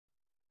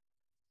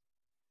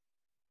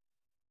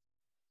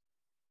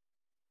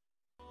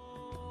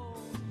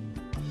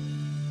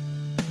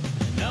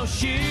No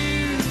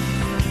shoes,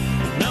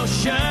 no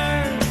shirt,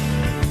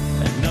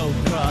 and no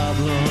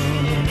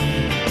problem.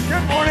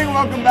 Good morning,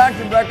 welcome back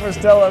to Breakfast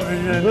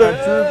Television.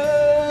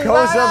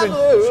 Goes up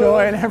and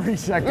showing every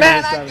second.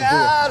 Man, I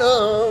got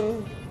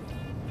him.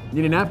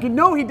 Need a napkin?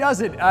 No, he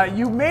doesn't.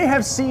 You may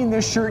have seen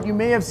this shirt, you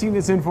may have seen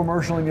this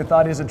infomercial and you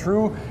thought, is it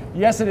true?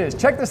 Yes, it is.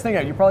 Check this thing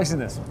out. You've probably seen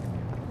this.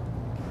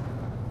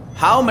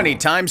 How many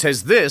times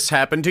has this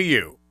happened to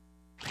you?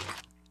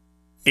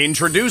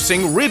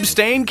 Introducing Rib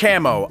Stain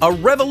Camo, a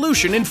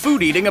revolution in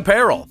food eating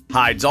apparel.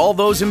 Hides all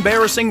those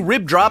embarrassing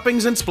rib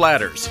droppings and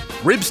splatters.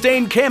 Rib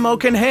Stain Camo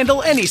can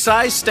handle any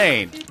size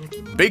stain.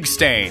 Big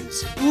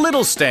stains,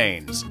 little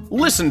stains.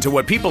 Listen to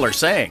what people are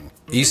saying.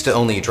 I used to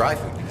only eat dry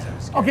food.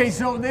 Okay,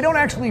 so they don't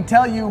actually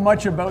tell you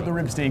much about the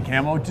Rib Stain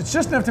Camo. It's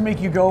just enough to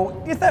make you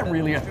go, is that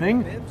really a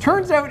thing?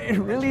 Turns out it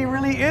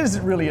really is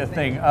a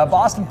thing.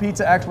 Boston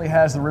Pizza actually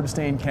has the Rib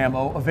Stain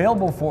Camo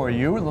available for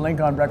you, the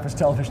link on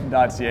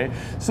breakfasttelevision.ca,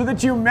 so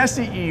that you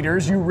messy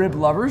eaters, you rib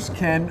lovers,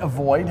 can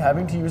avoid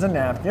having to use a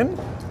napkin.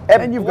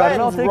 And you've got it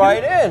all taken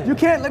right in. You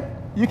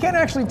can't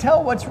actually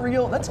tell what's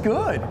real. That's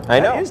good. I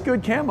know. That is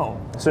good camo.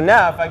 So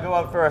now if I go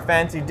out for a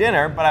fancy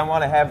dinner, but I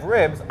want to have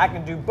ribs, I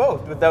can do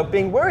both without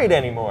being worried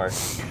anymore.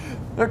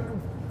 Look,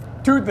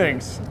 two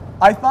things.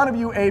 I thought of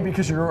you, A,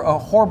 because you're a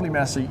horribly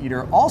messy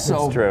eater.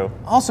 Also, It's true.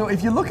 Also,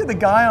 if you look at the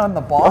guy on the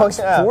box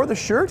Oh, yeah. for the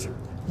shirt,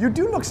 you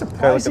do look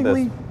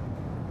surprisingly.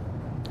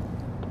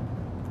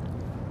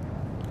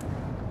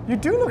 You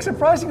do look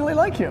surprisingly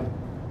like him.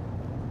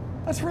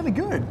 That's really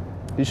good.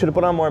 You should have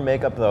put on more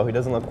makeup though. He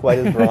doesn't look quite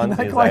as bronzy Not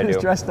as quite I as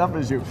do. dressed up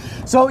as you.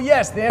 So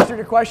yes, the answer to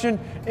your question,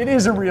 it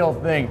is a real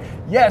thing.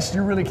 Yes,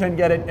 you really can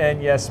get it,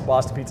 and yes,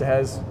 Boston Pizza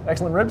has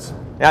excellent ribs.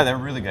 Yeah, they're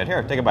really good.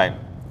 Here, take a bite.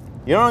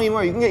 You don't need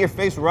more. You can get your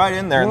face right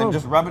in there and then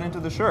just rub it into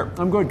the shirt.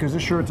 I'm good, because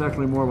this shirt's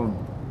actually more of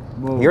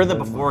a... You're the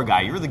before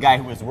guy. You're the guy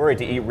who was worried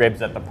to eat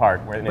ribs at the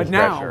park wearing his But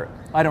dress now, shirt.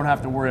 I don't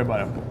have to worry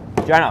about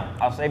it. Jenna,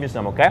 I'll save you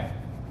some, okay?